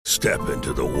Step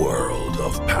into the world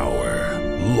of power,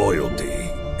 loyalty,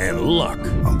 and luck.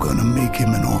 I'm gonna make him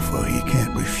an offer he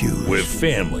can't refuse. With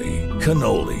family,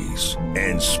 cannolis,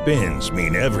 and spins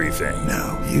mean everything.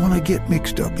 Now, you wanna get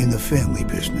mixed up in the family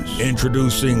business.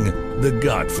 Introducing The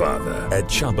Godfather at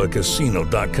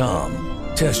ChumbaCasino.com.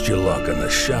 Test your luck in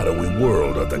the shadowy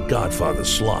world of The Godfather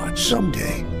slot.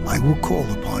 Someday, I will call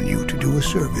upon you to do a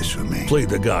service for me. Play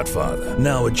The Godfather,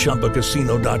 now at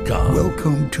ChumbaCasino.com.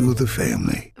 Welcome to the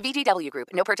family. VGW Group.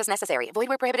 No purchase necessary. Void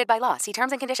where prohibited by law. See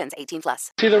terms and conditions.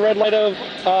 18+. See the red light of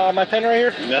my pen right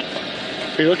here?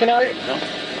 Yeah. Are you looking at it? No.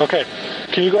 Okay.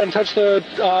 Can you go ahead and touch the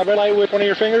red light with one of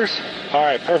your fingers? All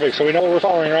right, perfect. So we know what we're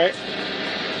following, right?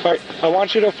 All right. I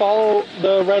want you to follow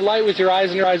the red light with your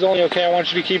eyes and your eyes only, okay? I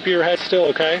want you to keep your head still,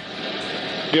 okay?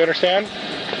 Do you understand?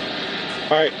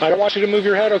 All right. I don't want you to move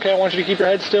your head, okay? I want you to keep your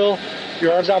head still,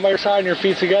 your arms down by your side, and your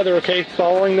feet together, okay?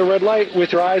 Following the red light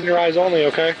with your eyes and your eyes only,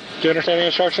 okay? Do you understand the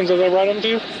instructions as I read them to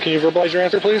you? Can you verbalize your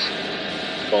answer, please?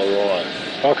 Follow the light.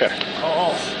 Okay.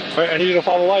 All right. I need you to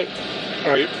follow the light.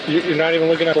 All right. You're not even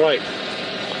looking at the light.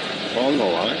 Follow the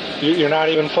light? You're not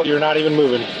even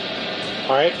moving.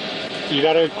 All right. You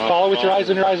got to follow with your eyes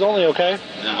and your eyes only, okay?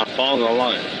 Yeah, I follow the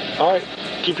light. All right.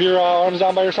 Keep your arms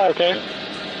down by your side, okay?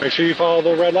 Make sure you follow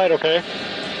the red light, okay?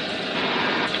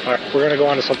 All right. We're gonna go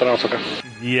on to something else, okay?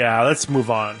 Yeah, let's move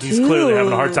on. He's clearly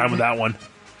having a hard time with that one.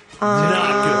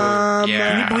 Not good.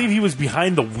 Can you believe he was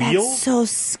behind the wheel? That's so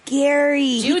scary.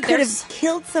 He Dude, could have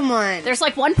killed someone. There's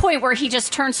like one point where he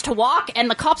just turns to walk, and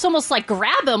the cops almost like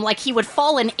grab him, like he would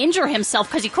fall and injure himself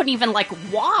because he couldn't even like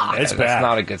walk. It's bad. That's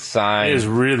not a good sign. It is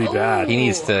really bad. He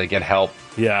needs to get help.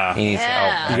 Yeah. He needs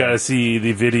help. You got to see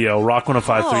the video,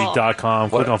 rock1053.com.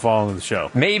 Click on following the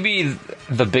show. Maybe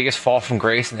the biggest fall from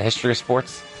grace in the history of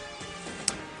sports.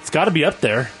 It's got to be up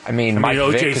there. I mean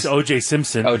O.J.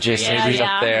 Simpson. O.J. Simpson's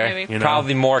up there. Maybe. You know?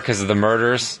 Probably more because of the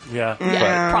murders. Yeah.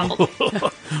 Probably.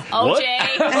 OJ.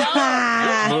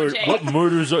 What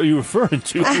murders are you referring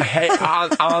to? Hey,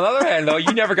 on the other hand, though,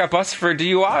 you never got busted for a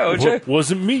DUI, OJ.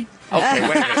 Wasn't me. Okay,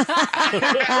 wait a minute.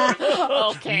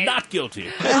 Okay. Not guilty.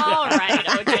 All right,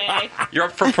 OJ. You're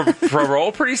up for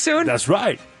parole pretty soon? That's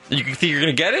right. You think you're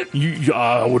going to get it?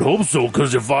 I would hope so,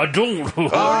 because if I don't... no.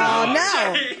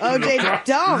 OJ,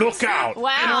 don't. Look out.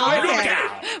 Wow. Look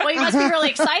out. Well, you must be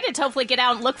really excited to hopefully get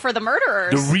out and look for the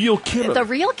murderers. The real killer. The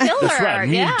real killer. That's right.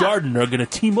 Me and Darden are going to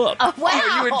team up. Oh, wow.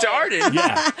 Oh, you and Darden?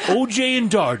 Yeah. OJ and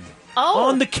Darden.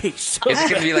 On the case. Is it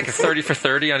going to be like a 30 for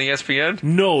 30 on ESPN?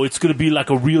 No, it's going to be like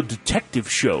a real detective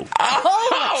show.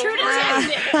 Oh, True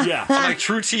Detective. Yeah. Like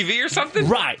True TV or something?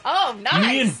 Right. Oh, nice.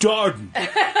 Me and Darden.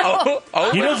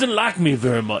 He doesn't like me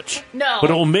very much. No. But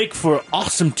it'll make for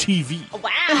awesome TV.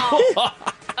 Wow.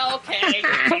 Okay,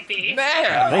 creepy.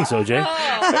 Man. Thanks, OJ.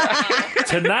 Oh.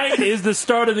 Tonight is the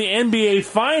start of the NBA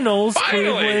Finals. Finally.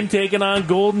 Cleveland taking on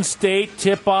Golden State.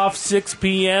 Tip-off 6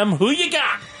 p.m. Who you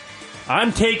got?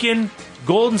 I'm taking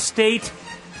Golden State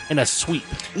in a sweep.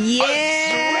 Yeah.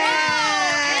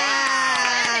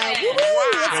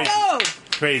 Let's go.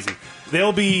 Crazy.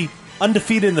 They'll be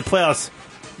undefeated in the playoffs.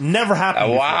 Never happened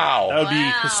before. Wow. That would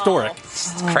be historic.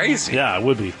 It's crazy. Yeah, it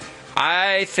would be.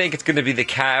 I think it's going to be the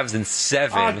Cavs in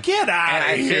 7. Oh, get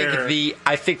out of here.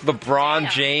 I think LeBron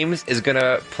James is going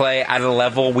to play at a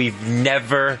level we've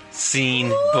never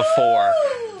seen before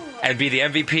and be the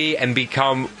MVP and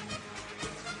become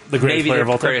the greatest player of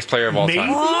all time. Greatest player of all time. Maybe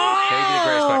the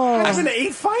greatest player. That's in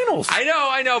 8 finals.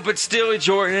 I know, but still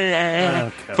Jordan.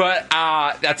 Okay. But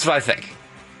that's what I think.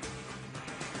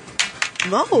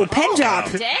 Oh, pen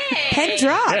drop. Dang. Pen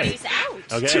drop. He's out.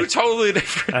 Okay. Two totally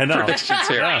different predictions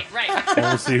here. Right. And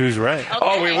we'll see who's right. Okay.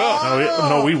 Oh, we will.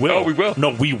 No, we will. Oh, we will. No,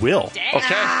 we will.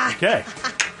 Dang. Okay.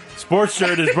 Sports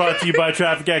Shirt is brought to you by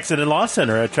Traffic Accident Law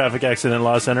Center at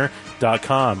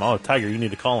trafficaccidentlawcenter.com. Oh, Tiger, you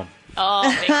need to call him. Oh,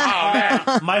 big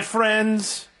man. My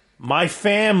friends, my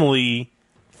family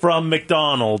from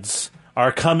McDonald's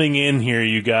are coming in here,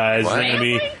 you guys. What? They're gonna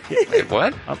be, Wait,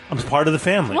 what? I'm part of the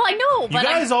family. Well, I know, but you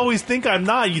guys always think I'm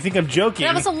not. You think I'm joking.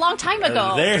 that was a long time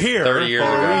ago. They're here 30 years for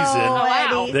ago. a reason. Oh,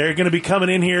 wow. They're going to be coming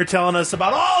in here telling us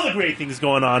about all the great things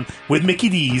going on with Mickey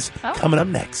D's coming up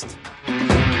next.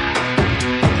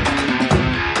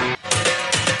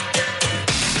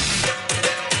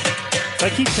 So I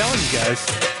keep telling you guys,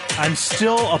 I'm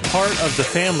still a part of the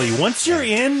family. Once you're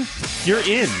in, you're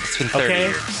in. It's been 30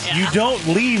 years. Yeah. You don't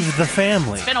leave the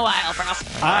family. It's been a while, bro.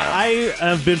 I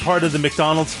have been part of the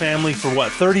McDonald's family for,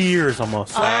 30 years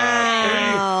almost.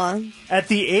 Wow. At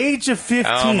the age of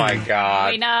 15. Oh, my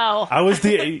God. We know. I was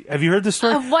have you heard the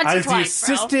story? Once or I was twice,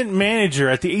 the assistant manager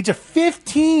at the age of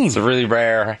 15. It's a really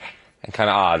rare and kind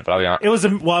of odd, but I'll be honest. It was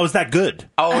I was that good.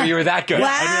 Oh, you were that good. Wow.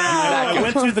 I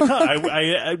went through the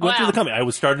I went through the company. I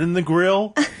was started in the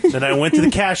grill, then I went to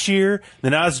the cashier,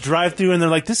 then I was drive-through, and they're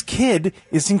like, "This kid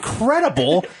is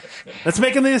incredible. Let's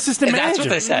make him the assistant manager." That's what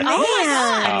they said. Man.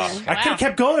 Oh, I could have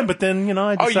kept going, but then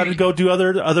I decided to go do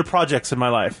other projects in my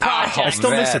life. I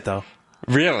still miss it though.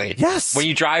 Really? Yes. When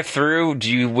you drive through,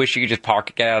 do you wish you could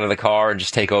just get out of the car and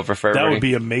just take over for everybody? That would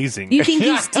be amazing. Do you think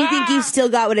you've still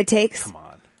got what it takes? Come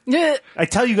on. I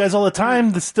tell you guys all the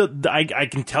time. I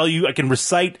can tell you. I can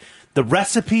recite the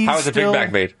recipes. How is a Big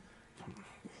Mac made?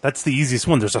 That's the easiest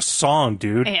one. There's a song,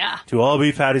 dude. Yeah. To all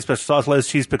beef patty, special sauce, lettuce,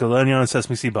 cheese, pickled onion, and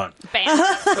sesame seed bun. Bam.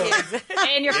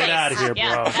 In your face. Get out of here, bro.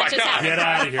 Yeah, that just happened. Get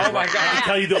out of here. Oh, my God. I can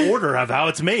tell you the order of how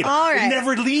it's made. All right. It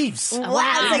never leaves. Wow,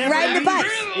 it's like riding a bike.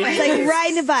 It's like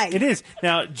riding a bike. It is.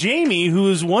 Now, Jamie,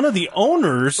 who is one of the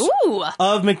owners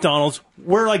of McDonald's,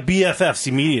 we're like BFFs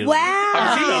immediately.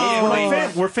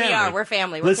 Wow. We're family. We are. We're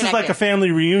family. We're This is like connected. a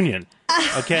family reunion.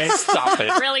 Okay? Stop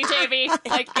it. Really, Jamie?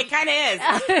 It kind of is.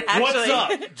 Actually. What's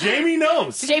up? Jamie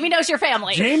knows. Jamie knows your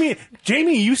family.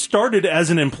 Jamie, you started as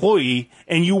an employee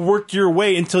and you worked your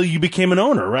way until you became an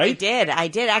owner, right? I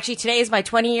did. Actually, today is my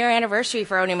 20-year anniversary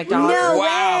for owning McDonald's. No Wow,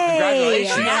 way.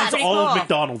 congratulations. She Yeah, owns pretty all of cool.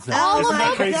 McDonald's now. Oh Isn't my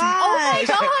that crazy? God. Oh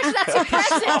my gosh, that's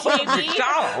impressive, Jamie.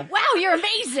 McDonald's. Wow, you're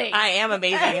amazing. I am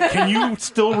amazing. Can you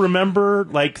still remember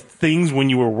like things when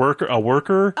you were a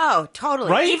worker? Oh, totally.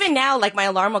 Right? Even now, like my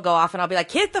alarm will go off and I'll be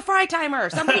like, hit the fry timer.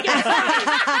 Somebody get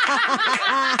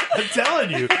fries. I'm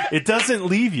telling you, it doesn't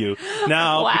leave you.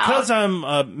 Now, Wow. because I'm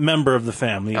a member of the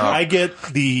family, I get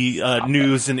the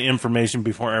news and information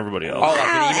before everybody else. Oh, like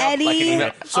an email? Eddie. Like an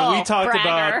email. So we talked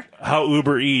bragger. about how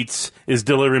Uber Eats is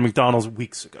delivering McDonald's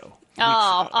weeks ago.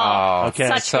 Okay.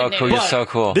 Such so good cool. news. You're so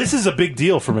cool. This is a big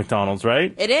deal for McDonald's,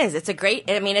 right? It is. It's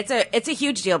a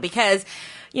huge deal because,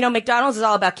 McDonald's is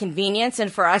all about convenience, and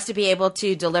for us to be able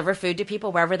to deliver food to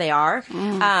people wherever they are,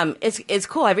 it's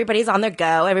cool. Everybody's on their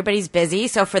go. Everybody's busy.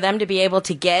 So for them to be able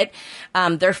to get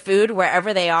their food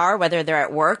wherever they are, whether they're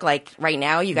at work, like right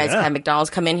now, you guys can have McDonald's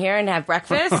come in here and have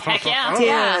breakfast. Heck yeah. Dude.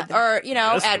 Yeah, or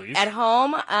Yes, please. at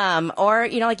home, or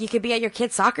like you could be at your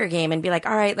kid's soccer game and be like,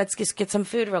 all right, let's just get some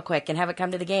food real quick and have it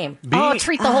come to the game.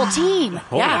 Treat the whole team.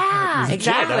 Yeah, Legit,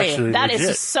 exactly. actually, That legit.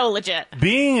 is so legit.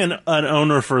 Being an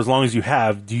owner for as long as you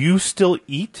have, do you still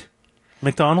eat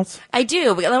McDonald's? I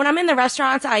do. When I'm in the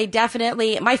restaurants,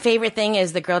 my favorite thing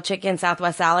is the grilled chicken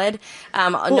Southwest salad.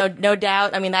 No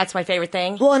doubt. I mean, that's my favorite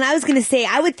thing. Well, and I was going to say,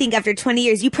 I would think after 20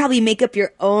 years, you probably make up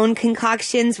your own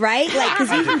concoctions, right? Like,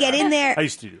 because you can get in there. I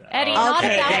used to do that. Eddie, not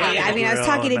Okay, at that Eddie. level. I mean, I was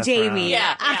talking to Mess around. Jamie.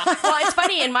 Yeah. Well, it's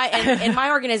funny in my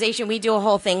organization, we do a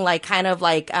whole thing like kind of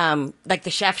like the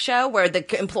chef show where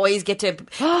the employees get to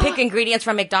pick ingredients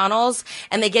from McDonald's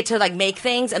and they get to like make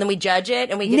things and then we judge it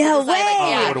and we get No to decide, way.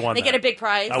 like, I would've won they that. get a big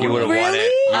prize. I You would have won it. Really?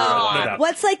 You would've No won it. doubt.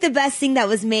 What's like the best thing that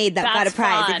was made that got a That's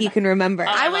prize, fun. if you can remember?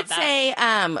 I love would that.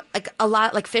 say like a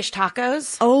lot like fish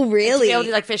tacos. Oh, To really? be able to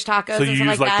do like fish tacos So and you stuff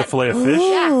use like like that. the fillet of fish?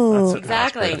 Ooh.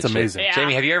 Exactly. That's amazing. Yeah.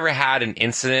 Jamie, have you ever had an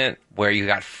incident where you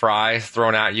got fries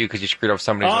thrown at you because you screwed up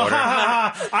somebody's Oh, order?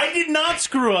 I did not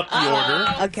screw up the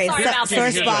order. Okay, Sorry about sore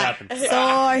this. Here's what spot. happened. Sore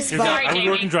Here's spot. what- Sorry, I was Jamie.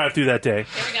 working drive-through that day.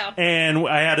 Here we go. And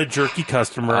I had a jerky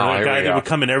customer, Oh, a here guy we that go. would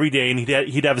come in every day, and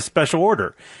he'd have a special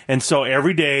order. And so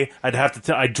every day I'd have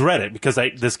to I'd dread it because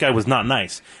this guy was not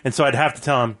nice. And so I'd have to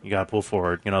tell him, you got to pull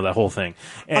forward, that whole thing.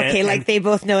 And, Okay, like they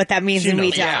both know what that means She and we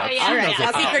knows. don't. Yeah, yeah, All right. yeah.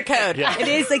 A secret code. Yeah. It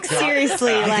is like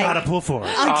seriously you got to like. pull forward.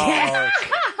 Okay.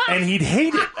 And he'd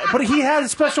hate it, but he had a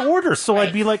special order, so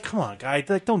I'd be like, "Come on, guy,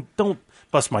 like, don't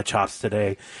bust my chops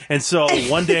today." And so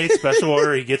one day, special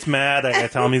order, he gets mad. I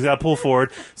tell him he's got to pull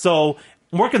forward. So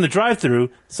I'm working the drive-through.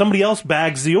 Somebody else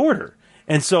bags the order,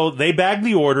 and so they bag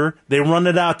the order. They run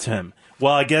it out to him.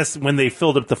 Well, I guess when they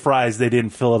filled up the fries, they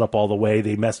didn't fill it up all the way.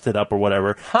 They messed it up or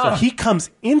whatever. So he comes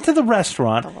into the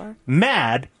restaurant,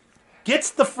 mad,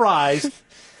 gets the fries.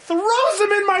 Throws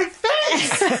them in my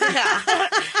face!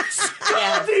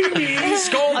 Scolding me!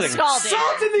 Scolding. Scalding.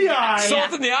 Salt in the eye!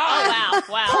 Salt in the eye.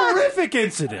 Wow. Horrific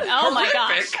incident. Oh my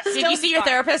gosh. Did you see your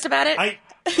therapist about it? I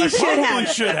should probably have.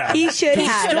 should have. He should It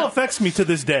have. still affects me to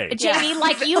this day. Jamie,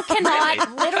 like you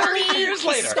cannot literally years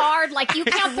later. scarred. Like you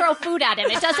can't throw food at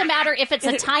him. It doesn't matter if it's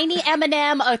a tiny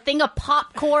M&M, a thing of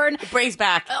popcorn. Brings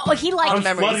back. Oh, he like I'm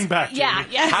flooding back, Jamie.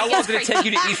 Yeah. How long That's did it crazy. take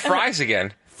you to eat fries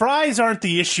again? Fries aren't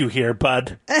the issue here,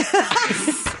 bud.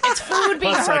 It's food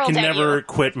being Plus, I hurled can at never you.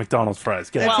 quit McDonald's fries.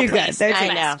 Get Well, out. Too good. please. They're too I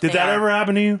good. know. Did that ever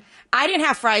happen to you? I didn't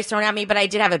have fries thrown at me, but I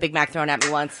did have a Big Mac thrown at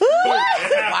me once.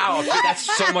 Wow,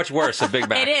 that's so much worse, a Big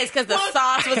Mac. It is, because the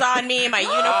sauce was on me, my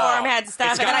uniform had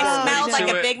stuff, and then I smelled like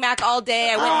a Big Mac all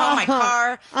day. I went home in my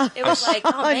car. It was like,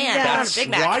 oh man, that's a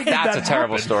Big Mac. That's a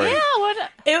terrible story. Yeah,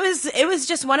 it was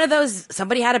just one of those,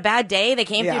 somebody had a bad day, they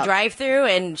came through drive-thru,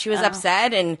 and she was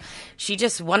upset, and she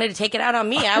just wanted to take it out on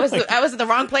me. I was in the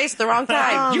wrong place at the wrong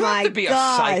time. You have to be a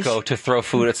psycho to throw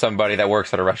food at somebody that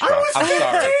works at a restaurant. I'm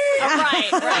sorry.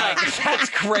 Right. That's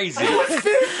crazy.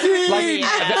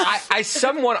 I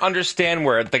somewhat understand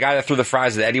where the guy that threw the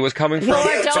fries at Eddie was coming from, but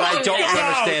I don't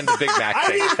understand the Big Mac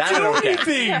thing. That I don't get.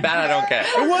 That I don't get.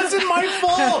 It wasn't my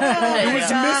fault. It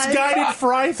was misguided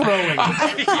fry throwing.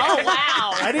 Oh,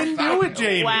 wow. I didn't do it,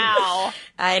 Jamie. Wow.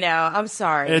 I know. I'm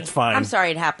sorry. It's fine. I'm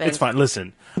sorry it happened. It's fine.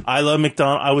 Listen, I love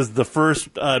McDonald's. I was the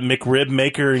first McRib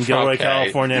maker in Gilroy,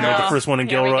 California. I made the first one in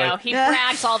Here we Gilroy. go. He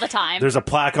brags all the time. There's a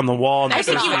plaque on the wall. I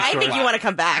think you want to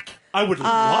come back. I would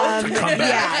love to come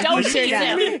back. Don't tease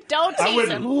him. Don't tease I would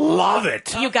him. love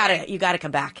it. You gotta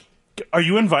come back. Are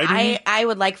you inviting me? I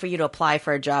would like for you to apply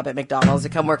for a job at McDonald's to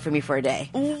come work for me for a day.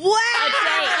 Wow.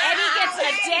 Eddie gets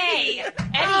a day.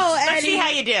 Let's see how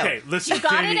you do. Okay, listen, You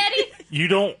got Jamie, it, Eddie? You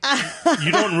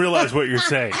don't realize what you're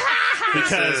saying.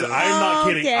 Because I'm not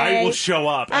kidding. I will show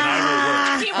up and I will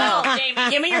work. He will, Jamie.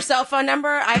 Give me your cell phone number.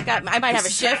 I might have a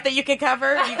shift that you can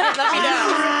cover. You can let me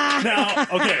know. Now,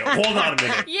 okay, hold on a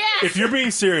minute. Yes. If you're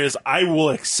being serious, I will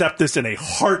accept this in a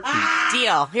heartbeat.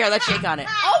 Deal. Here, let's shake on it.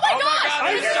 Oh my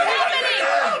gosh! This is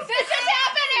happening! This is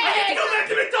happening! Go back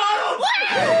to McDonald's!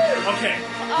 Okay,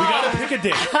 we gotta pick a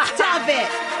date. Stop it.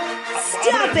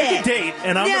 I'm gonna pick a date,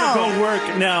 and I'm gonna go work.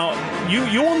 Now, you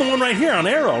own the one right here on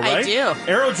Arrow, right? I do.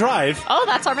 Arrow Drive. Oh,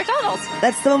 that's our McDonald's.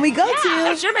 That's the one we go to.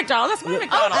 That's your McDonald's. That's my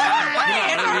McDonald's.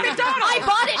 It's our McDonald's. I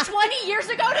bought it 20 years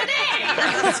ago today.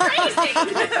 That's crazy.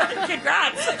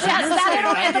 Congrats. Yes,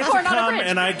 that and the corn on a bridge.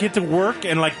 And I get to work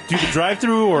and like do the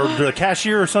drive-through or the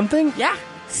cashier or something. Yeah.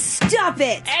 Stop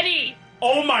it. Eddie.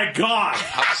 Oh my God!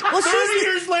 Well, 30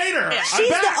 years later, she's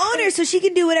the owner, so she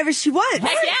can do whatever she wants.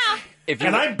 Heck yeah.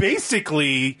 And I'm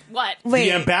basically What?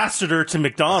 the ambassador to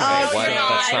McDonald's. Oh, What?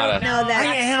 That's not a... No,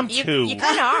 I am too. You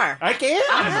kind of are. I can.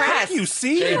 I'm impressed. You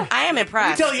see, I am I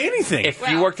impressed. can tell you anything. If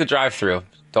you work the drive-thru,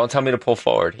 don't tell me to pull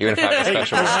forward, even if I have a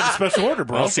special I order. have a special order,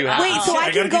 bro. We'll see what happens. Wait, so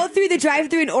I can go through the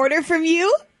drive-thru and order from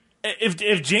you?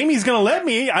 If Jamie's gonna let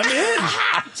me, I'm in.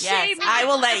 Yes, I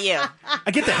will let you.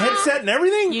 I get the headset and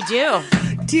everything. You do.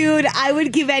 Dude, I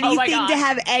would give anything God. to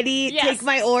have Eddie Yes. take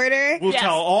my order. We'll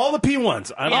tell all the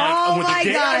P1s. I'm Yeah. like, Oh with my the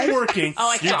day gosh. I'm working,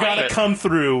 I you can't gotta wait. come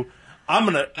through. I'm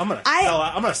gonna sell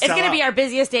out. I'm gonna It's sell going to out. be our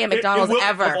busiest day at It McDonald's will,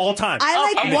 ever. of all time. I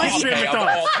like In the one. history of Okay, of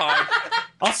McDonald's. all time.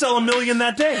 I'll sell 1 million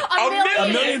that day. A A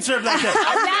million served that day.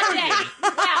 That day.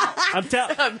 Wow. I'm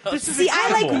telling. This is See, I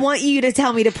incredible. like want you to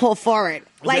tell me to pull forward.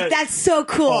 Like, Yeah. that's so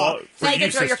cool. Oh, for So you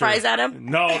can throw your sister. fries at him?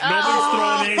 No, nobody's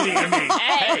throwing anything at me.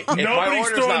 Hey. If my Nobody's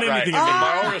order's throwing not right. anything If at me.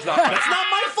 my order's not right. It's not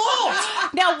my fault.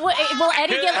 Now, will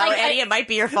Eddie get Oh, like Eddie, it might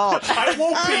be your fault. I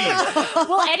won't be.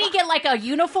 will Eddie get like a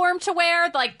uniform to wear,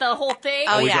 like the whole thing?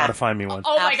 Oh, We yeah. gotta find me one.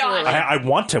 Oh my Absolutely. god. I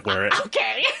want to wear it.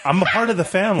 Okay. I'm a part of the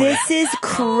family. This is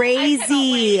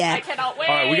crazy. I cannot wait.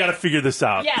 All right, we got to figure this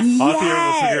out. Yes. Off the air,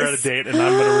 we'll figure out a Yes. date, and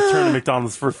I'm going to return to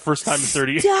McDonald's for the first time in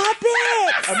 30 years. Stop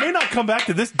it. I may not come back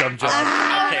to this dumb job.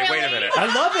 Okay, wait a minute. I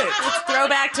love it.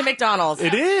 Throwback to McDonald's.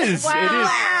 It is. Wow. It is.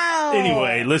 Wow.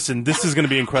 Anyway, listen, this is going to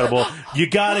be incredible. You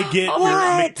got to get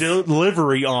What? your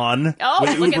McDelivery on Oh,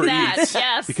 with look Uber at that. Eats.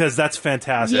 Yes. Because that's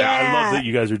fantastic. I Yeah. love that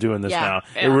you guys are doing this Yeah. now.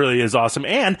 Yeah. It really is awesome.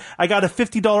 And I got a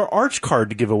 $50 Arch card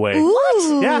to give away.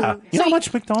 Ooh. Yeah. You know how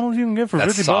much McDonald's you can get for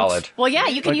That's 50 solid. bucks? Well, yeah,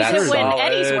 you can Like, use it that's when solid.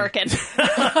 Eddie's working.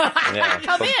 Yeah.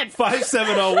 Come in.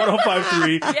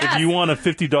 570-1053 Yes. if you want a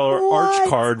 $50 Arch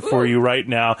card for you right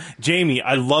now. Jamie,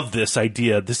 I love this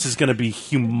idea. This is going to be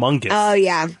humongous. Oh,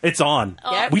 yeah. It's on.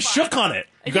 Yep. We shook on it.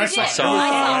 You guys did. saw saw it. it. We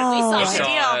I saw it.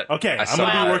 saw it. Okay, I I'm saw going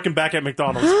to be it. working back at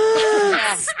McDonald's.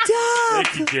 Stop.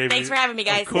 Thank you, Jamie. Thanks for having me,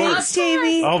 guys. Of course. Thanks,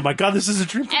 Jamie. Oh, my God, this is a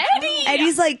dream. Eddie.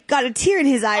 Eddie's like got a tear in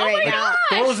his eye Oh right my now. God.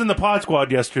 Thor was in the Pod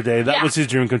Squad yesterday. That Yeah. was his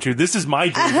dream come true. This is my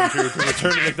dream come true to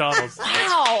return to McDonald's.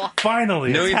 Wow.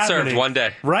 Finally, Million it's served happening. one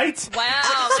day. Right? Wow.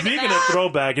 Look at Speaking of that.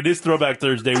 throwback, it is Throwback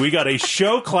Thursday. We got a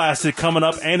show classic coming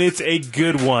up, and it's a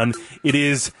good one. It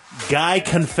is Guy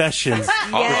Confessions.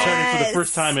 Returning for the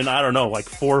first time in, I don't know, like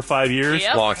 4 or 5 years.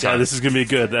 Yep. Long time. Yeah, this is going to be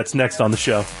good. That's next on the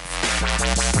show.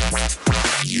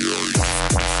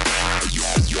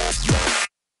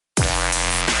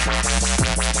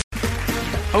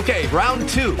 Okay, round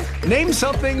 2. Name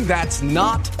something that's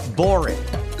not boring.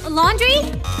 A laundry?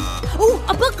 Ooh,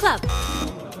 a book club.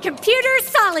 Computer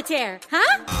solitaire,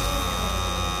 huh?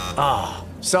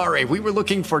 Sorry, we were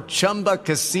looking for Chumba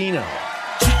Casino.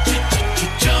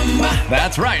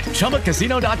 That's right.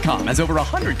 ChumbaCasino.com has over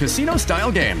 100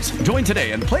 casino-style games. Join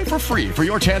today and play for free for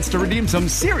your chance to redeem some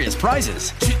serious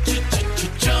prizes.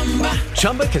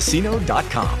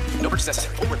 ChumbaCasino.com. No purchase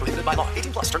necessary. Void where prohibited by law.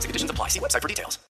 18+ terms and conditions apply. See website for details.